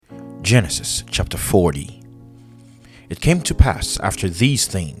Genesis chapter 40. It came to pass after these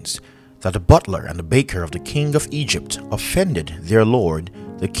things that the butler and the baker of the king of Egypt offended their lord,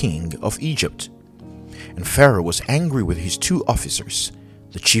 the king of Egypt. And Pharaoh was angry with his two officers,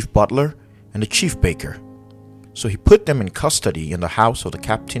 the chief butler and the chief baker. So he put them in custody in the house of the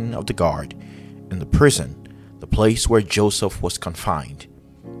captain of the guard, in the prison, the place where Joseph was confined.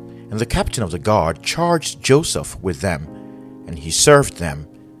 And the captain of the guard charged Joseph with them, and he served them,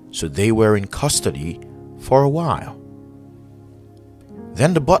 so they were in custody for a while.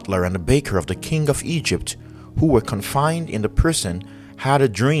 Then the butler and the baker of the king of Egypt, who were confined in the prison, had a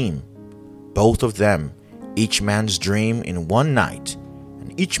dream, both of them, each man's dream in one night,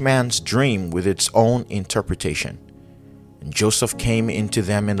 and each man's dream with its own interpretation. And Joseph came into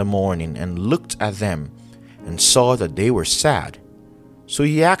them in the morning and looked at them, and saw that they were sad. So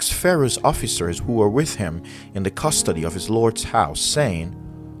he asked Pharaoh's officers who were with him in the custody of his lord's house, saying,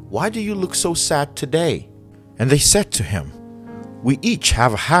 "Why do you look so sad today?" And they said to him, "We each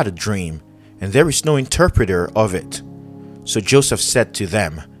have had a dream, and there is no interpreter of it." So Joseph said to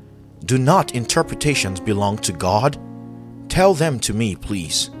them, "Do not interpretations belong to God? Tell them to me,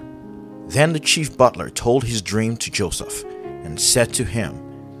 please." Then the chief butler told his dream to Joseph, and said to him,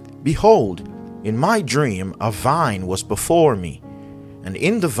 "Behold, in my dream a vine was before me, and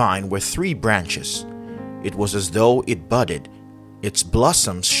in the vine were 3 branches. It was as though it budded, its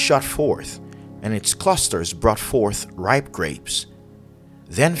blossoms shot forth, and its clusters brought forth ripe grapes.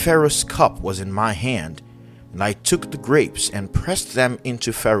 Then Pharaoh's cup was in my hand, and I took the grapes and pressed them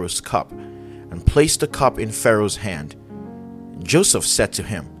into Pharaoh's cup, and placed the cup in Pharaoh's hand." And Joseph said to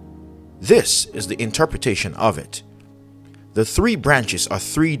him, "This is the interpretation of it. The 3 branches are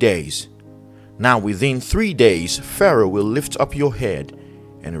 3 days. Now within 3 days Pharaoh will lift up your head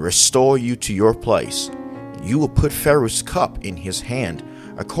and restore you to your place. You will put Pharaoh's cup in his hand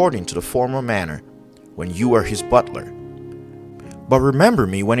according to the former manner, when you were his butler. But remember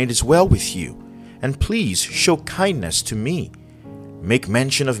me when it is well with you, and please show kindness to me. Make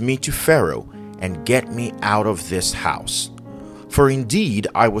mention of me to Pharaoh, and get me out of this house. For indeed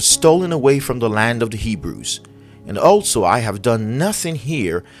I was stolen away from the land of the Hebrews, and also I have done nothing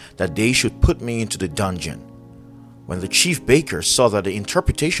here that they should put me into the dungeon." When the chief baker saw that the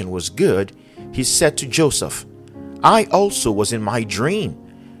interpretation was good, he said to Joseph, "I also was in my dream,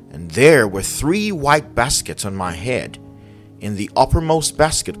 and there were 3 white baskets on my head. In the uppermost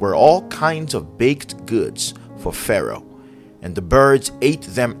basket were all kinds of baked goods for Pharaoh, and the birds ate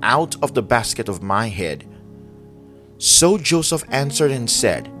them out of the basket of my head." So Joseph answered and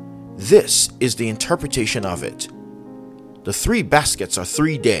said, "This is the interpretation of it. The 3 baskets are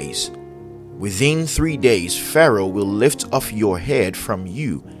 3 days. Within 3 days Pharaoh will lift off your head from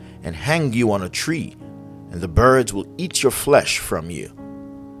you and hang you on a tree, and the birds will eat your flesh from you."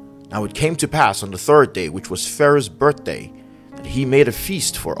 Now it came to pass on the 3rd day, which was Pharaoh's birthday, that he made a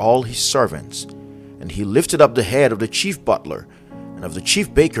feast for all his servants, and he lifted up the head of the chief butler and of the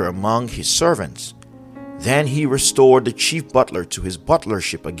chief baker among his servants. Then he restored the chief butler to his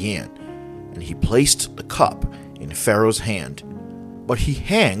butlership again, and he placed the cup in Pharaoh's hand. But he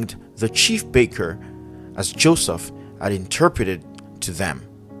hanged the chief baker as Joseph had interpreted to them.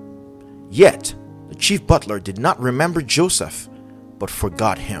 Yet the chief butler did not remember Joseph, but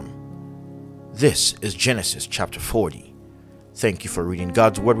forgot him. This is Genesis chapter 40. Thank you for reading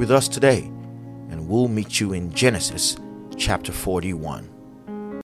God's Word with us today, and we'll meet you in Genesis chapter 41.